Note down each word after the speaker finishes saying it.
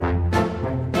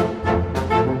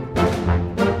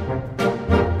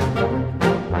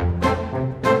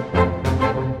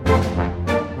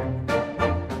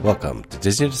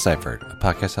Disney Deciphered, a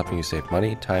podcast helping you save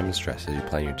money, time, and stress as you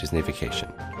plan your Disney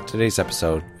vacation. In today's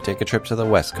episode, we take a trip to the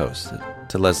West Coast,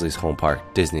 to Leslie's home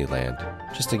park, Disneyland,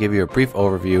 just to give you a brief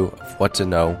overview of what to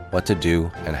know, what to do,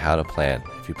 and how to plan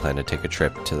if you plan to take a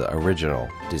trip to the original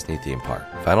Disney theme park.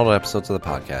 Find all the episodes of the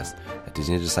podcast at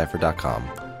DisneyDeciphered.com,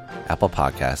 Apple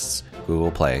Podcasts,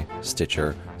 Google Play,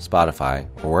 Stitcher, Spotify,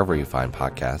 or wherever you find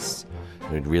podcasts.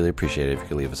 We'd really appreciate it if you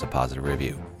could leave us a positive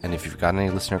review. And if you've got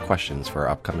any listener questions for our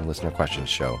upcoming Listener Questions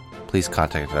show, please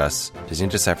contact us,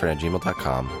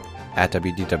 DisneyDeciphered@gmail.com, at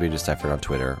WDWDeciphered on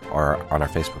Twitter, or on our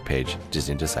Facebook page,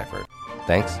 Disney Deciphered.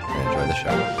 Thanks, and enjoy the show.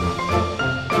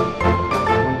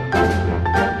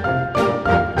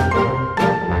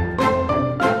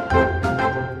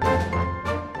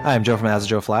 Hi, I'm Joe from As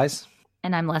Joe Flies.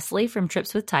 And I'm Leslie from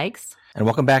Trips with Tykes. And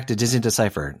welcome back to Disney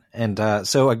Deciphered. And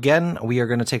so again, we are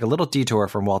going to take a little detour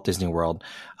from Walt Disney World.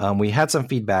 We had some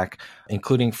feedback,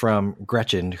 including from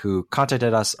Gretchen, who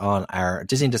contacted us on our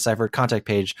Disney Deciphered contact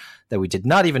page that we did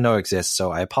not even know exists.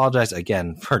 So I apologize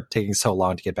again for taking so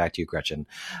long to get back to you, Gretchen.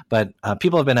 But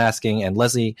people have been asking, and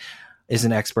Leslie is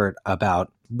an expert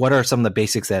about what are some of the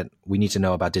basics that we need to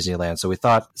know about Disneyland. So we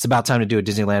thought it's about time to do a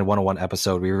Disneyland 101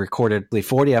 episode. We recorded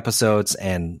 40 episodes,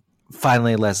 and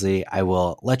finally, Leslie, I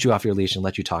will let you off your leash and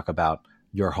let you talk about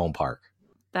your home park.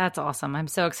 That's awesome. I'm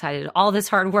so excited. All this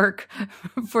hard work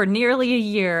for nearly a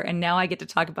year, and now I get to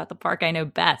talk about the park I know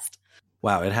best.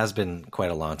 Wow, it has been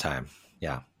quite a long time.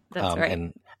 Yeah. That's right.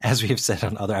 And as we've said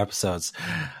on other episodes,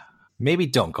 maybe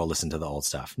don't go listen to the old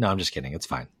stuff. No, I'm just kidding. It's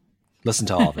fine. Listen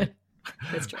to all of it.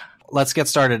 That's true. Let's get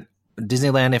started.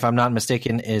 Disneyland, if I'm not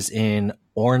mistaken, is in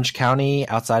Orange County,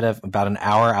 about an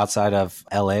hour outside of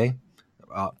LA.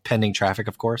 Pending traffic,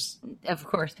 of course. Of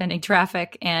course, pending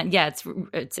traffic. And yeah,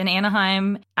 it's in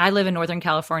Anaheim. I live in Northern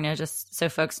California, just so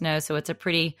folks know. So it's a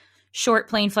pretty short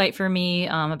plane flight for me,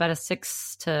 about a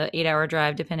 6 to 8 hour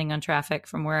drive, depending on traffic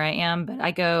from where I am. But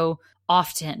I go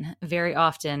often, very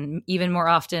often, even more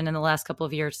often in the last couple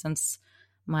of years since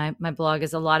my blog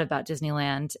is a lot about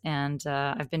Disneyland. And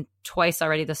I've been twice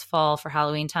already this fall for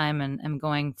Halloween time, and I'm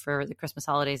going for the Christmas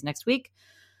holidays next week.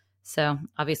 So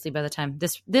obviously by the time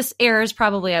this airs,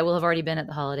 probably I will have already been at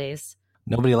the holidays.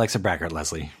 Nobody likes a braggart,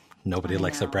 Leslie. Nobody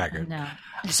likes a braggart. No.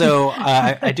 So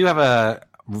I do have a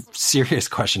serious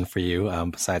question for you,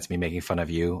 besides me making fun of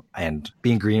you and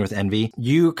being green with envy.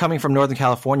 You coming from Northern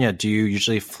California, do you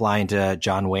usually fly into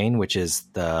John Wayne, which is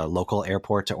the local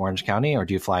airport to Orange County, or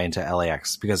do you fly into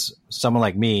LAX? Because someone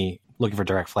like me looking for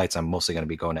direct flights, I'm mostly going to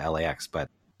be going to LAX,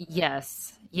 but...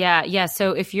 Yes. Yeah.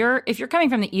 So if you're coming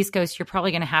from the East Coast, you're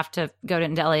probably going to have to go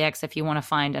into LAX if you want to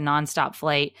find a nonstop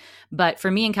flight. But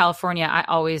for me in California, I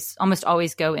almost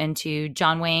always go into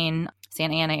John Wayne,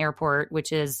 Santa Ana Airport,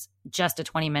 which is just a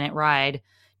 20-minute ride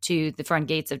to the front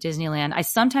gates of Disneyland. I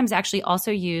sometimes actually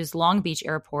also use Long Beach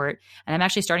Airport, and I'm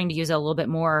actually starting to use it a little bit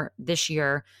more this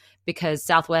year because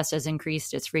Southwest has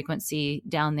increased its frequency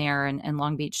down there, and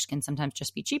Long Beach can sometimes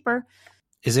just be cheaper.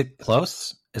 Is it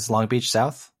close? Is Long Beach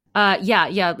south?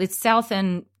 Yeah. It's south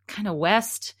and kind of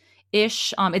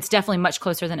west-ish. It's definitely much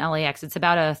closer than LAX. It's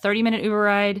about a 30-minute Uber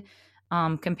ride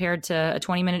compared to a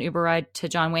 20-minute Uber ride to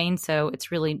John Wayne. So it's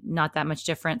really not that much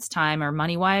difference time or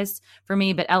money-wise for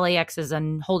me. But LAX is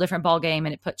a whole different ballgame,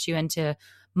 and it puts you into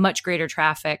much greater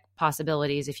traffic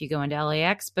possibilities if you go into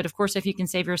LAX. But of course, if you can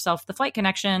save yourself the flight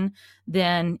connection,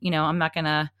 then, I'm not going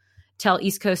to tell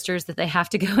East Coasters that they have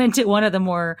to go into one of the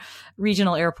more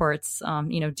regional airports,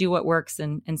 do what works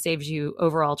and saves you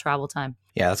overall travel time.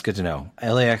 Yeah, that's good to know.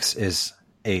 LAX is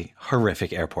a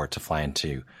horrific airport to fly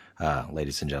into,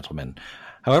 ladies and gentlemen.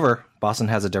 However, Boston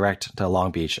has a direct to Long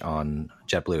Beach on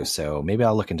JetBlue, so maybe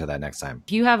I'll look into that next time.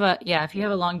 If you have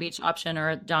a Long Beach option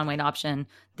or a John Wayne option,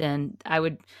 then I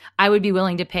would be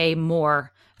willing to pay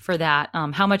more for that.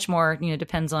 How much more,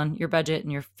 depends on your budget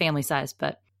and your family size,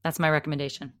 but that's my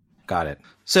recommendation. Got it.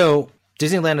 So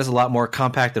Disneyland is a lot more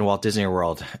compact than Walt Disney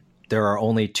World. There are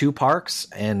only 2 parks.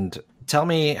 And tell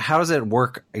me, how does it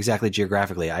work exactly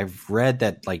geographically? I've read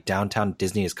that like downtown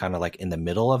Disney is kind of like in the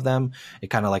middle of them. It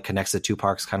kind of like connects the 2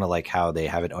 parks, kind of like how they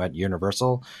have it at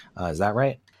Universal. Is that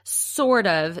right? Sort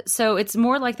of. So it's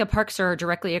more like the parks are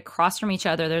directly across from each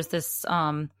other. There's this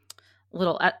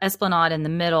little esplanade in the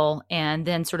middle, and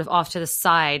then sort of off to the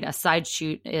side, a side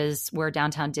chute is where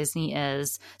downtown Disney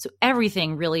is. So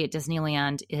everything really at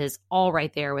Disneyland is all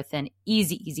right there within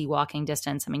easy walking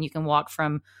distance. I mean, you can walk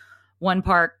from one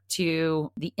park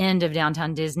to the end of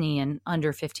downtown Disney in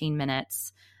under 15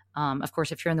 minutes. Of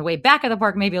course, if you're in the way back of the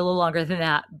park, maybe a little longer than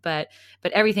that, but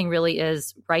everything really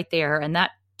is right there. And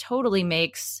that totally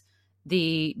makes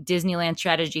the Disneyland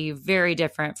strategy very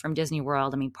different from Disney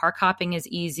World. I mean, park hopping is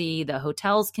easy. The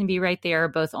hotels can be right there,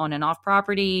 both on and off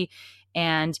property,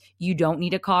 and you don't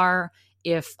need a car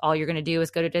if all you're going to do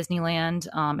is go to Disneyland.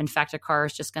 In fact, a car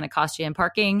is just going to cost you in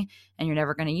parking and you're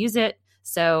never going to use it.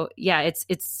 So yeah,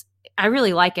 it's I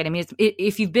really like it. I mean,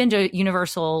 if you've been to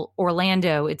Universal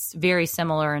Orlando, it's very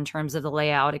similar in terms of the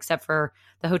layout, except for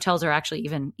the hotels are actually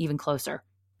even closer.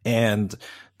 And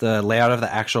the layout of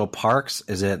the actual parks,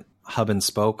 is it hub and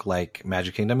spoke like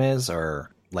Magic Kingdom is?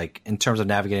 Or like in terms of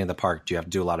navigating the park, do you have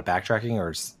to do a lot of backtracking,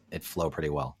 or does it flow pretty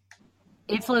well?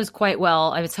 It flows quite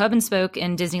well. It's hub and spoke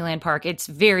in Disneyland Park. It's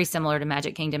very similar to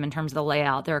Magic Kingdom in terms of the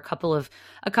layout. There are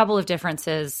a couple of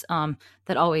differences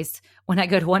that always, when I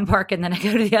go to one park and then I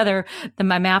go to the other, the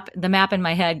map in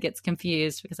my head gets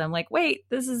confused because I'm like, wait,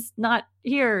 this is not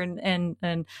here. And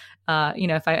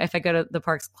if I go to the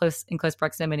parks in close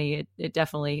proximity, it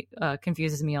definitely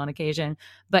confuses me on occasion.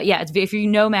 But yeah, if you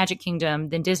know Magic Kingdom,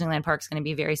 then Disneyland Park is going to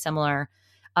be very similar.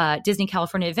 Disney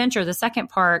California Adventure, the second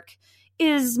park,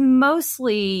 is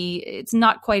mostly,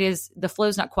 the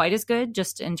flow's not quite as good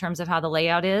just in terms of how the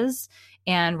layout is.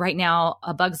 And right now,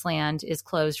 A Bug's Land is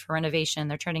closed for renovation.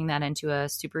 They're turning that into a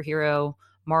superhero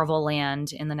Marvel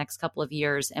land in the next couple of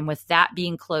years. And with that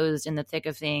being closed in the thick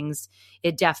of things,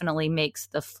 it definitely makes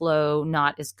the flow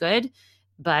not as good.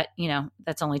 But,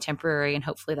 that's only temporary, and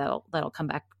hopefully that'll come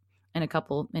back in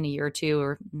a year or two,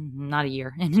 or not a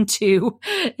year, in 2,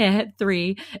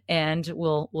 3, and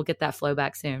we'll get that flow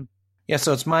back soon. Yeah,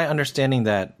 so it's my understanding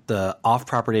that the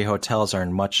off-property hotels are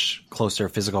in much closer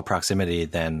physical proximity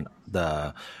than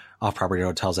the off-property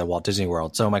hotels at Walt Disney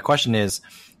World. So my question is,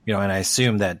 and I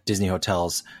assume that Disney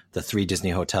hotels, the 3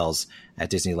 Disney hotels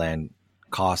at Disneyland,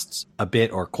 costs a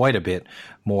bit or quite a bit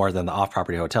more than the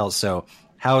off-property hotels. So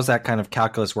how does that kind of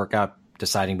calculus work out,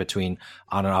 deciding between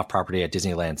on and off property at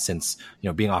Disneyland, since,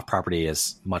 being off property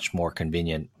is much more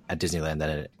convenient at Disneyland than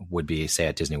it would be, say,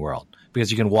 at Disney World, because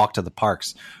you can walk to the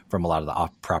parks from a lot of the off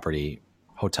property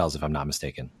hotels, if I'm not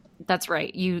mistaken. That's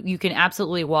right. You can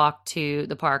absolutely walk to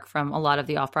the park from a lot of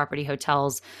the off-property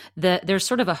hotels. There's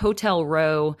sort of a hotel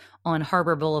row on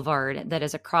Harbor Boulevard that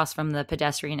is across from the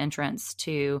pedestrian entrance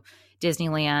to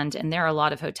Disneyland, and there are a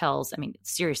lot of hotels. I mean,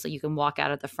 seriously, you can walk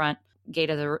out of the front gate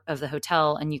of the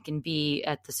hotel and you can be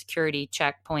at the security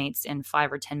checkpoints in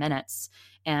 5 or 10 minutes.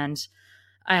 And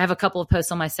I have a couple of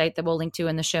posts on my site that we'll link to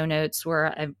in the show notes where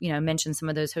I've mentioned some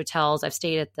of those hotels. I've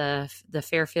stayed at the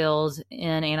Fairfield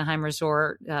Inn Anaheim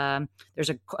Resort. There's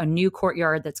a new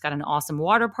courtyard that's got an awesome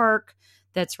water park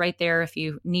that's right there if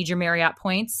you need your Marriott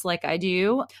points like I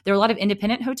do. There are a lot of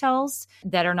independent hotels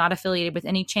that are not affiliated with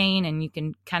any chain, and you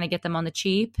can kind of get them on the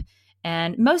cheap.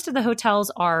 And most of the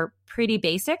hotels are pretty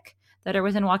basic that are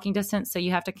within walking distance, so you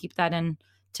have to keep that in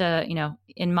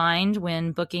mind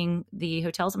when booking the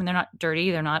hotels. I mean, they're not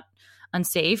dirty, they're not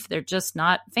unsafe, they're just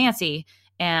not fancy.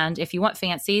 And if you want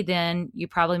fancy, then you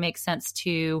probably make sense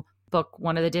to book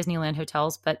one of the Disneyland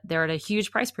hotels, but they're at a huge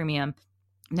price premium.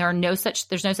 There's no such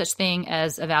thing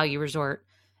as a value resort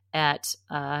at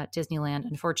Disneyland.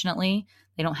 Unfortunately,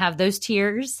 they don't have those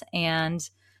tiers, and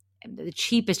the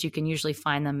cheapest you can usually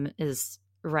find them is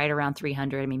right around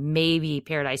 $300. I mean, maybe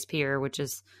Paradise Pier, which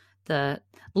is the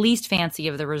least fancy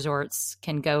of the resorts,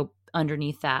 can go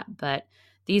underneath that. But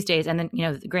these days, and then,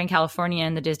 the Grand California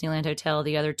and the Disneyland Hotel,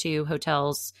 the other 2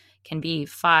 hotels, can be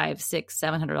 $500, $600,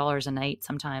 $700 a night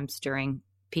sometimes during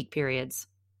peak periods.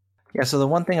 Yeah, so the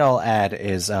one thing I'll add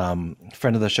is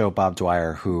friend of the show, Bob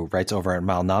Dwyer, who writes over at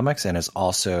Milenomics and is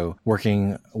also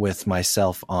working with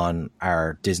myself on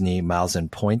our Disney Miles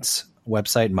and Points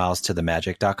website,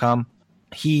 milestothemagic.com.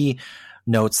 He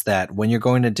notes that when you're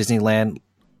going to Disneyland,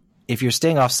 if you're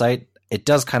staying off site, it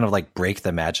does kind of like break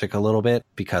the magic a little bit,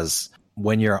 because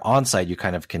when you're on site, you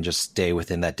kind of can just stay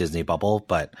within that Disney bubble.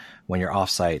 But when you're off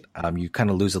site, you kind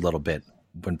of lose a little bit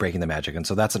when breaking the magic. And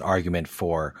so that's an argument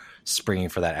for springing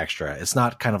for that extra. It's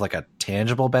not kind of like a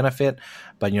tangible benefit,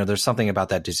 but there's something about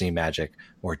that Disney magic,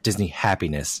 or Disney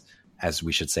happiness, as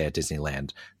we should say at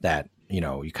Disneyland, that,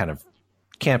 you kind of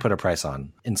can't put a price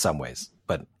on in some ways.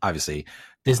 But obviously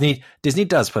Disney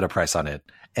does put a price on it,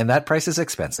 and that price is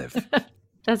expensive.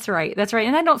 That's right.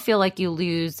 And I don't feel like you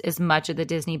lose as much of the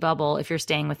Disney bubble if you're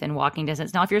staying within walking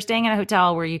distance. Now, if you're staying in a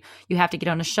hotel where you have to get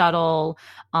on a shuttle,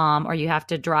 or you have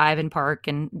to drive and park,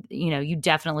 and you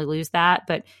definitely lose that.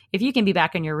 But if you can be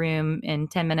back in your room in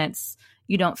 10 minutes,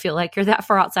 you don't feel like you're that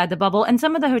far outside the bubble. And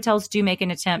some of the hotels do make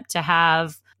an attempt to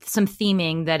have some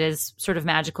theming that is sort of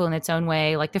magical in its own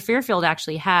way. Like the Fairfield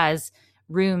actually has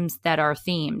rooms that are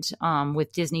themed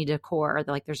with Disney decor.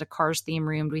 Like there's a Cars theme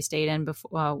room we stayed in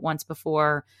once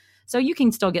before. So you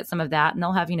can still get some of that, and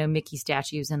they'll have, Mickey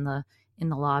statues in the in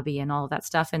the lobby and all of that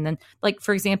stuff. And then, like,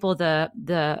 for example,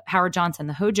 the Howard Johnson,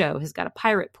 the Hojo, has got a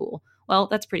pirate pool. Well,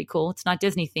 that's pretty cool. It's not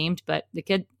Disney themed, but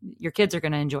your kids are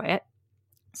going to enjoy it.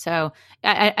 So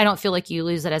I don't feel like you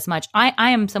lose it as much.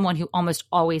 I am someone who almost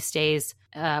always stays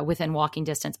within walking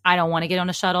distance. I don't want to get on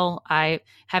a shuttle.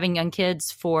 Having young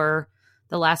kids for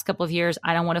the last couple of years,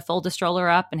 I don't want to fold a stroller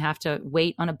up and have to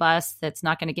wait on a bus that's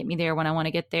not going to get me there when I want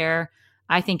to get there.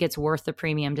 I think it's worth the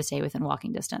premium to stay within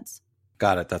walking distance.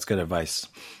 Got it. That's good advice.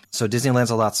 So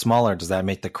Disneyland's a lot smaller. Does that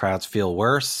make the crowds feel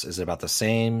worse? Is it about the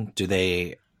same? Do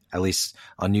they, at least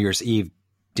on New Year's Eve,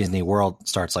 Disney World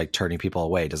starts like turning people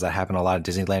away? Does that happen a lot at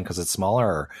Disneyland because it's smaller?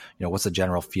 Or, what's the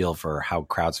general feel for how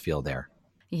crowds feel there?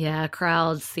 Yeah,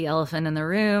 crowds, the elephant in the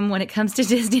room when it comes to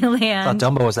Disneyland. I thought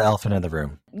Dumbo was the elephant in the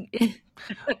room.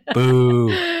 Boo.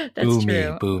 That's boo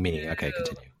true. me. Boo me. Okay,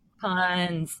 continue.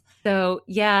 Puns. So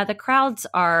yeah, the crowds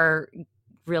are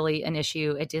really an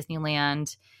issue at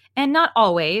Disneyland, and not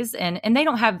always. And they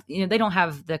don't have,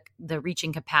 the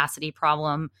reaching capacity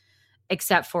problem,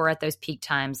 except for at those peak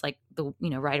times, like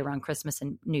right around Christmas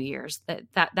and New Year's.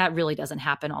 That really doesn't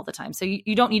happen all the time. So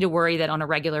you don't need to worry that on a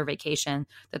regular vacation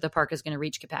that the park is going to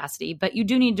reach capacity, but you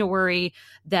do need to worry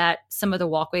that some of the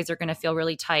walkways are going to feel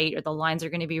really tight or the lines are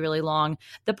going to be really long.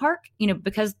 The park,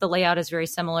 because the layout is very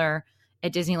similar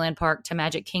at Disneyland Park to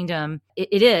Magic Kingdom,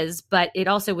 it is, but it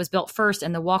also was built first,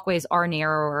 and the walkways are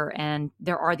narrower, and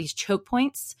there are these choke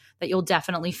points that you'll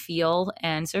definitely feel.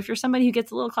 And so if you're somebody who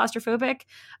gets a little claustrophobic,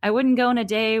 I wouldn't go on a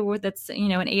day where that's,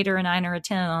 an 8 or a 9 or a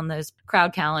 10 on those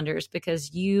crowd calendars,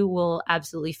 because you will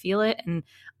absolutely feel it. And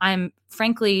I'm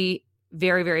frankly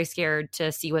very, very scared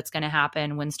to see what's going to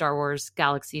happen when Star Wars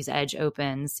Galaxy's Edge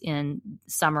opens in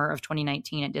summer of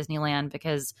 2019 at Disneyland,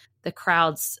 because the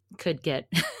crowds could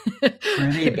get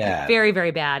pretty bad, very,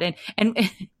 very bad, and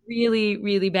really,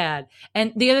 really bad.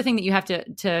 And the other thing that you have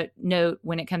to note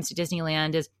when it comes to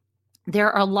Disneyland is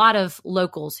there are a lot of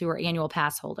locals who are annual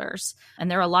pass holders,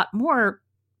 and there are a lot more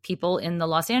people in the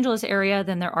Los Angeles area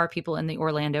than there are people in the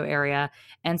Orlando area.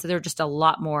 And so there are just a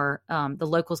lot more, the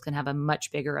locals can have a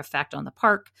much bigger effect on the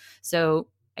park. So,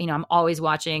 I'm always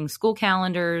watching school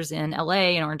calendars in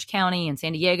LA and Orange County and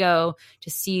San Diego to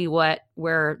see where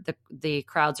the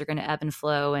crowds are going to ebb and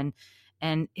flow.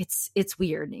 And it's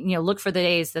weird. Look for the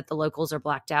days that the locals are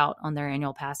blacked out on their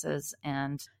annual passes,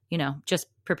 and, just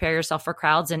prepare yourself for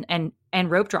crowds and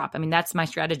rope drop. I mean, that's my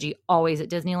strategy always at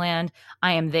Disneyland.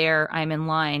 I am there. I'm in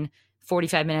line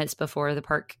 45 minutes before the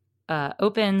park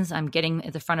opens. I'm getting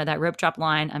at the front of that rope drop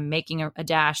line. I'm making a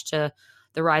dash to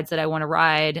the rides that I want to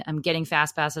ride. I'm getting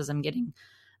fast passes. I'm getting,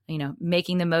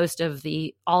 making the most of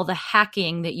all the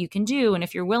hacking that you can do. And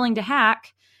if you're willing to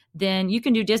hack, then you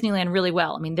can do Disneyland really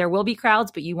well. I mean, there will be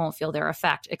crowds, but you won't feel their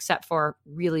effect, except for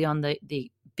really on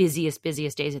the busiest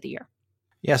days of the year.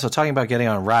 Yeah, so talking about getting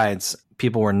on rides,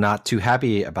 people were not too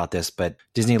happy about this, but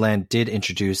Disneyland did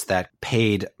introduce that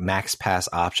paid Max Pass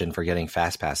option for getting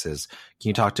fast passes. Can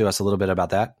you talk to us a little bit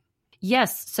about that?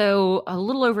 Yes. So a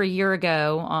little over a year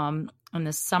ago, in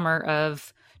the summer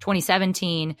of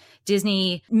 2017,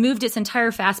 Disney moved its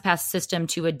entire FastPass system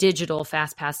to a digital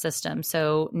FastPass system.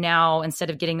 So now,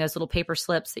 instead of getting those little paper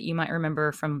slips that you might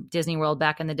remember from Disney World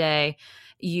back in the day,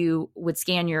 you would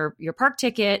scan your park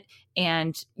ticket,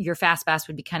 and your FastPass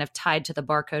would be kind of tied to the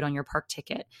barcode on your park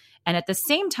ticket. And at the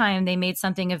same time, they made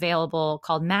something available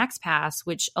called MaxPass,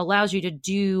 which allows you to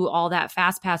do all that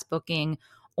FastPass booking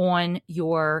on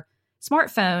your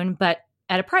smartphone, but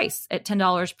at a price at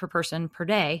 $10 per person per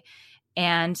day.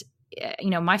 And,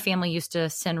 my family used to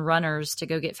send runners to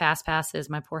go get fast passes.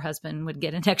 My poor husband would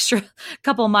get an extra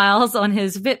couple miles on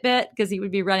his Fitbit because he would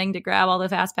be running to grab all the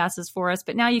fast passes for us.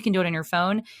 But now you can do it on your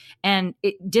phone, and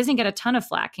Disney got a ton of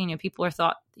flack. People are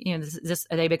thought,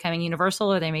 are they becoming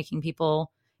universal? Are they making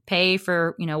people pay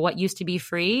for, what used to be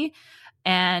free?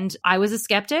 And I was a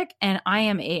skeptic, and I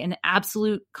am an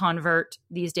absolute convert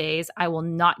these days. I will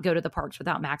not go to the parks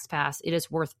without MaxPass. It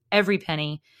is worth every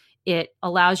penny. It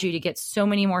allows you to get so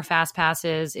many more fast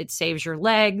passes. It saves your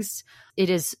legs. It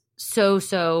is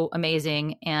so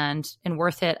amazing and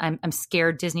worth it. I'm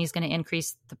scared Disney's going to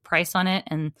increase the price on it,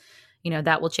 and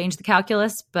that will change the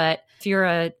calculus. But if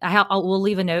you're we'll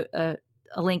leave a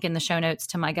link in the show notes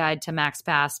to my guide to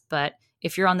MaxPass. But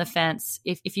if you're on the fence,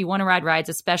 if you want to ride rides,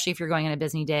 especially if you're going on a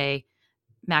Disney day,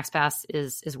 MaxPass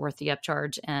is worth the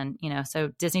upcharge. And so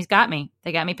Disney's got me.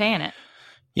 They got me paying it.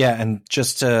 Yeah, and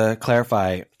just to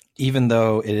clarify, even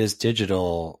though it is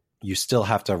digital, you still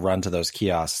have to run to those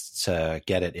kiosks to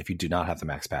get it if you do not have the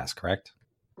MaxPass, correct?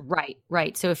 Right.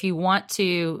 So if you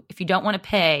don't want to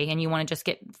pay and you want to just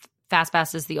get fast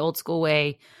passes the old school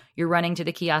way, you're running to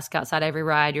the kiosk outside every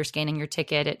ride, you're scanning your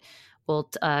ticket. It will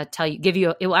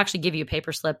it will actually give you a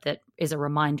paper slip that is a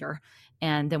reminder.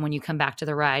 And then when you come back to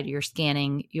the ride, you're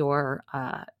scanning your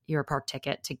park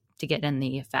ticket to get in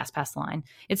the FastPass line.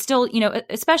 It's still,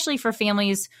 especially for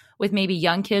families with maybe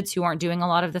young kids who aren't doing a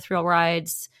lot of the thrill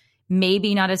rides,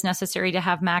 maybe not as necessary to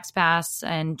have MaxPass,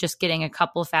 and just getting a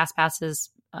couple of FastPasses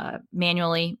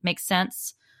manually makes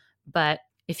sense. But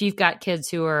if you've got kids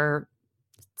who are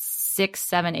 6,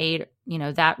 7, 8,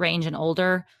 that range and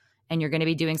older, and you're going to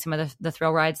be doing some of the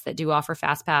thrill rides that do offer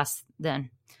FastPass, then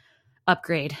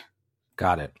upgrade.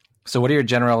 Got it. So what are your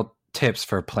general tips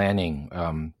for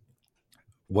planning?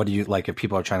 What do you like if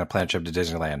people are trying to plan a trip to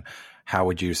Disneyland? How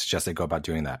would you suggest they go about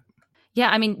doing that? Yeah,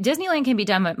 I mean, Disneyland can be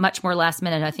done much more last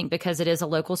minute. I think because it is a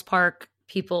locals park,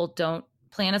 people don't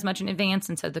plan as much in advance.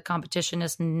 And so the competition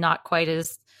is not quite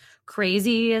as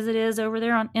crazy as it is over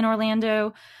there in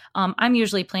Orlando. I'm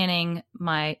usually planning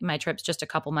my trips just a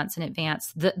couple months in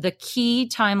advance. The key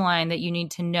timeline that you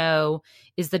need to know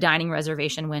is the dining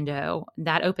reservation window.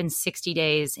 That opens 60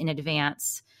 days in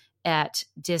advance at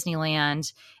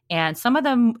Disneyland. And some of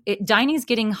them, dining is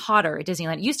getting hotter at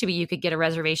Disneyland. It used to be you could get a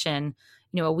reservation,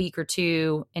 a week or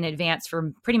two in advance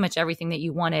for pretty much everything that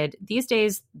you wanted. These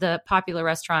days, the popular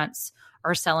restaurants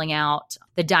are selling out.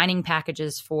 The dining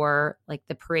packages for like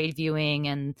the parade viewing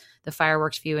and the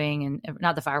fireworks viewing, and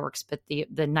not the fireworks, but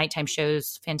the nighttime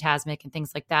shows, Fantasmic and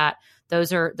things like that.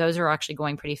 Those are actually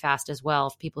going pretty fast as well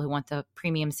for people who want the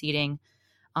premium seating.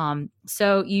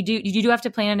 So you do have to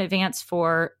plan in advance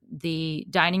for the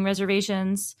dining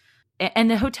reservations, and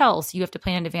the hotels you have to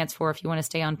plan in advance for if you want to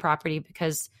stay on property,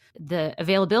 because the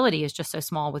availability is just so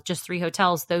small. With just 3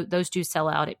 hotels, those do sell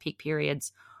out at peak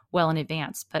periods well in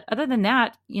advance. But other than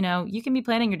that, you can be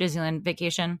planning your Disneyland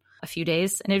vacation a few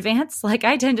days in advance, like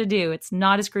I tend to do. It's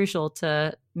not as crucial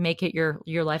to make it your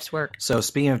life's work. So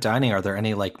speaking of dining, are there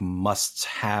any like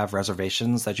must-have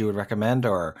reservations that you would recommend,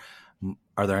 or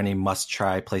are there any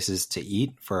must-try places to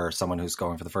eat for someone who's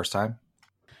going for the first time?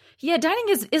 Yeah, dining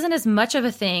isn't as much of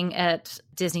a thing at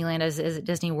Disneyland as at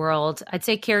Disney World. I'd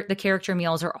say the character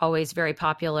meals are always very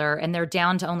popular, and they're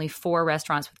down to only 4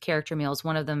 restaurants with character meals.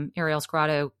 One of them, Ariel's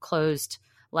Grotto, closed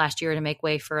last year to make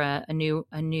way for a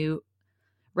new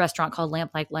restaurant called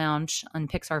Lamplight Lounge on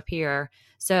Pixar Pier.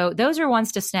 So those are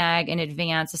ones to snag in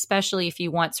advance, especially if you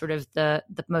want sort of the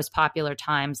most popular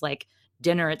times, like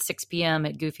dinner at 6 p.m.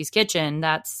 at Goofy's Kitchen.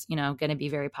 That's going to be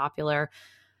very popular.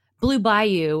 Blue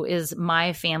Bayou is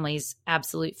my family's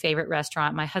absolute favorite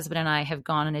restaurant. My husband and I have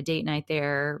gone on a date night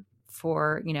there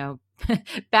for,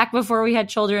 back before we had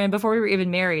children, before we were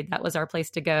even married. That was our place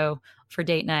to go for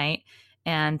date night.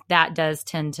 And that does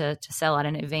tend to sell out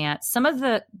in advance. Some of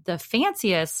the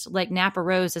fanciest, like Napa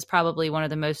Rose, is probably one of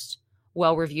the most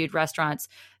well-reviewed restaurants.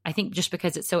 I think just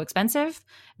because it's so expensive,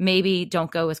 maybe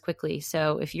don't go as quickly.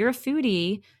 So if you're a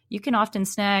foodie, you can often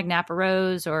snag Napa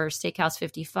Rose or Steakhouse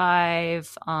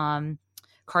 55,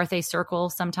 Carthay Circle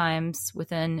sometimes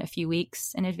within a few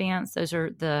weeks in advance. Those are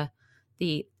the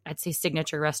I'd say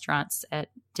signature restaurants at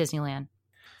Disneyland.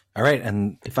 All right.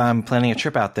 And if I'm planning a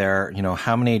trip out there,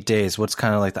 how many days, what's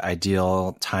kind of like the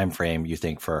ideal time frame you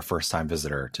think for a first-time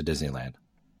visitor to Disneyland?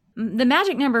 The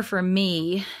magic number for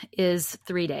me is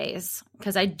 3 days,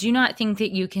 because I do not think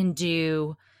that you can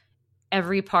do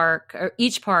every park or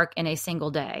each park in a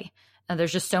single day.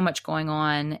 There's just so much going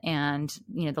on, and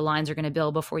the lines are going to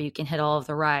build before you can hit all of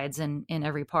the rides in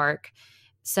every park.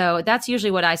 So that's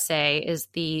usually what I say is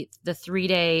the 3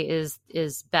 day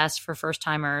is best for first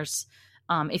timers.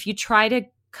 If you try to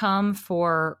come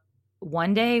for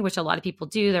 1 day, which a lot of people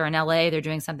do, they're in LA, they're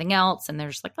doing something else, and they're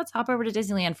just like, let's hop over to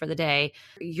Disneyland for the day.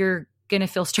 You're going to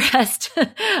feel stressed.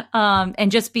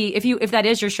 And just if that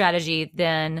is your strategy,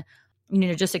 then,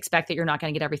 just expect that you're not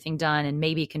going to get everything done, and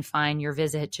maybe confine your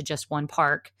visit to just one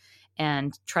park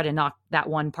and try to knock that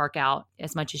one park out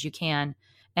as much as you can.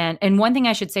 And one thing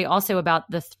I should say also about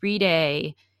the 3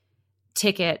 day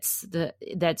tickets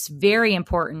that's very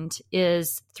important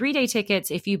is 3 day tickets.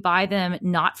 If you buy them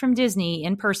not from Disney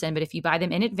in person, but if you buy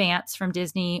them in advance from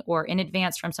Disney or in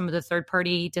advance from some of the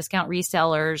third-party discount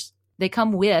resellers, they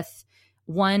come with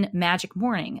one Magic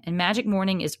Morning. And Magic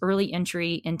Morning is early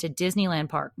entry into Disneyland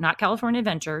Park, not California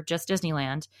Adventure, just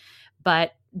Disneyland.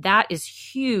 But that is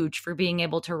huge for being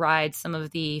able to ride some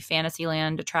of the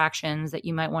Fantasyland attractions that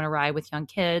you might want to ride with young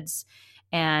kids.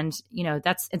 And,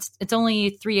 it's only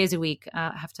 3 days a week.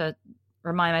 I have to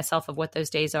remind myself of what those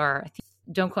days are.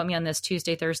 Don't quote me on this.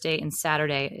 Tuesday, Thursday, and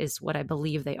Saturday is what I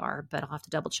believe they are, but I'll have to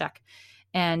double check.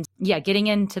 And yeah, getting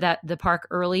into the park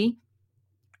early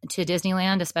to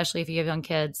Disneyland, especially if you have young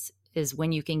kids, is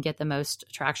when you can get the most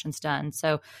attractions done.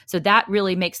 So that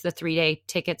really makes the 3 day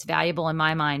tickets valuable in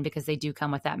my mind, because they do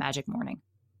come with that Magic Morning.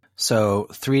 So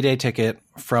 3-day ticket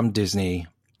from Disney,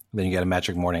 then you get a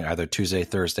Magic Morning either Tuesday,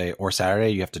 Thursday, or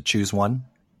Saturday. You have to choose one.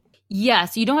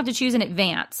 Yes, you don't have to choose in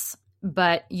advance,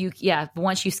 but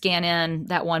once you scan in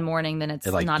that one morning, then it's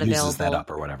It not uses available. that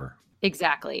up or whatever.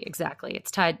 Exactly.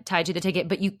 It's tied to the ticket,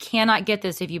 but you cannot get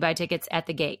this if you buy tickets at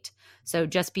the gate. So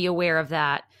just be aware of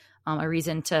that. A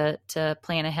reason to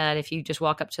plan ahead. If you just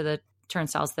walk up to the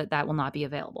turnstiles, that will not be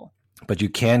available. But you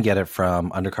can get it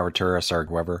from Undercover Tourist or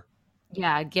whoever.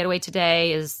 Yeah, Getaway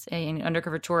Today is an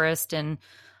Undercover Tourist, and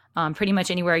pretty much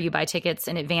anywhere you buy tickets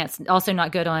in advance. Also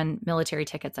not good on military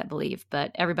tickets, I believe,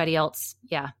 but everybody else,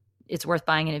 it's worth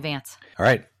buying in advance. All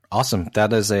right. Awesome.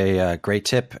 That is a great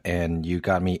tip, and you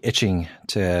got me itching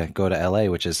to go to LA,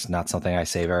 which is not something I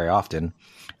say very often,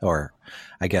 or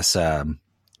I guess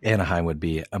Anaheim would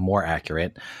be more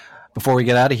accurate. Before we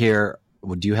get out of here,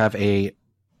 would you have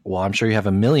I'm sure you have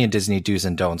a million Disney do's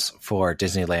and don'ts for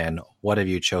Disneyland. What have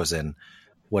you chosen?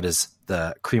 What is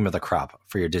the cream of the crop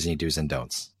for your Disney do's and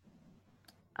don'ts?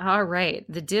 All right.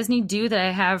 The Disney do that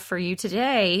I have for you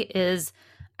today is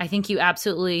I think you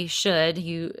absolutely should.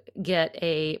 You get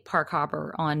a park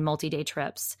hopper on multi-day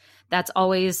trips. That's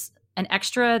always an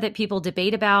extra that people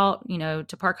debate about,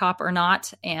 to park hop or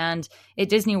not. And at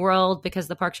Disney World, because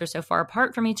the parks are so far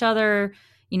apart from each other,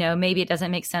 maybe it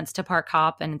doesn't make sense to park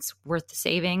hop and it's worth the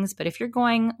savings. But if you're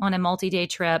going on a multi-day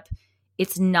trip,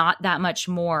 it's not that much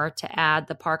more to add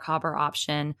the park hopper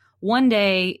option. One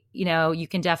day, you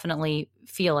can definitely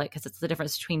feel it because it's the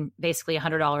difference between basically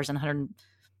 $100 and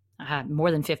more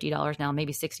than $50 now,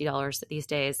 maybe $60 these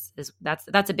days.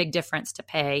 That's a big difference to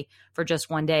pay for just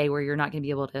one day where you're not going to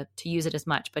be able to use it as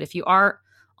much. But if you are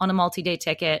on a multi-day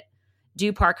ticket,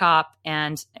 do park hop.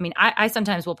 And I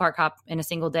sometimes will park hop in a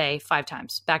single day 5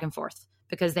 times back and forth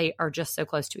because they are just so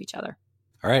close to each other.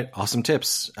 All right. Awesome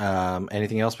tips.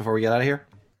 Anything else before we get out of here?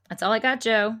 That's all I got,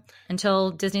 Joe,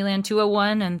 until Disneyland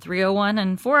 201 and 301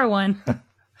 and 401.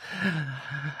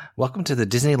 Welcome to the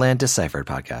Disneyland Deciphered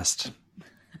podcast.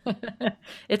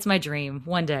 It's my dream.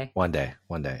 One day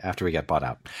after we get bought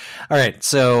out. All right.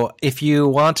 So if you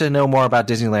want to know more about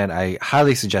Disneyland, I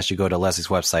highly suggest you go to Leslie's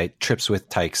website,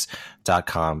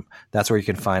 tripswithtykes.com. That's where you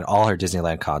can find all her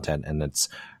Disneyland content. And it's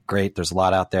great. There's a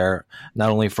lot out there, not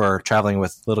only for traveling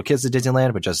with little kids to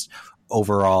Disneyland, but just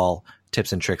overall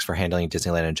tips and tricks for handling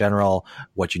Disneyland in general,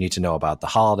 what you need to know about the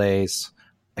holidays,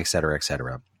 et cetera, et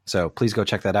cetera. So please go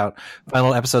check that out.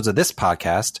 Final episodes of this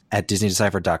podcast at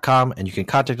DisneyDeciphered.com. And you can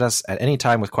contact us at any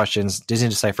time with questions,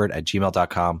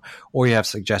 DisneyDeciphered@gmail.com, or you have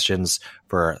suggestions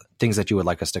for things that you would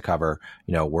like us to cover.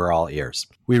 We're all ears.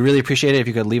 We really appreciate it if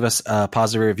you could leave us a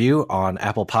positive review on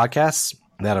Apple Podcasts.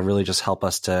 That'll really just help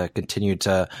us to continue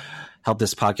to help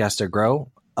this podcast to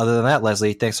grow. Other than that,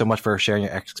 Leslie, thanks so much for sharing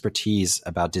your expertise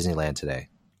about Disneyland today.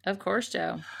 Of course,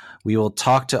 Joe. We will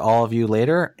talk to all of you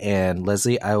later. And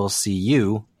Leslie, I will see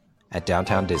you at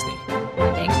Downtown Disney.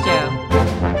 Thanks, Joe.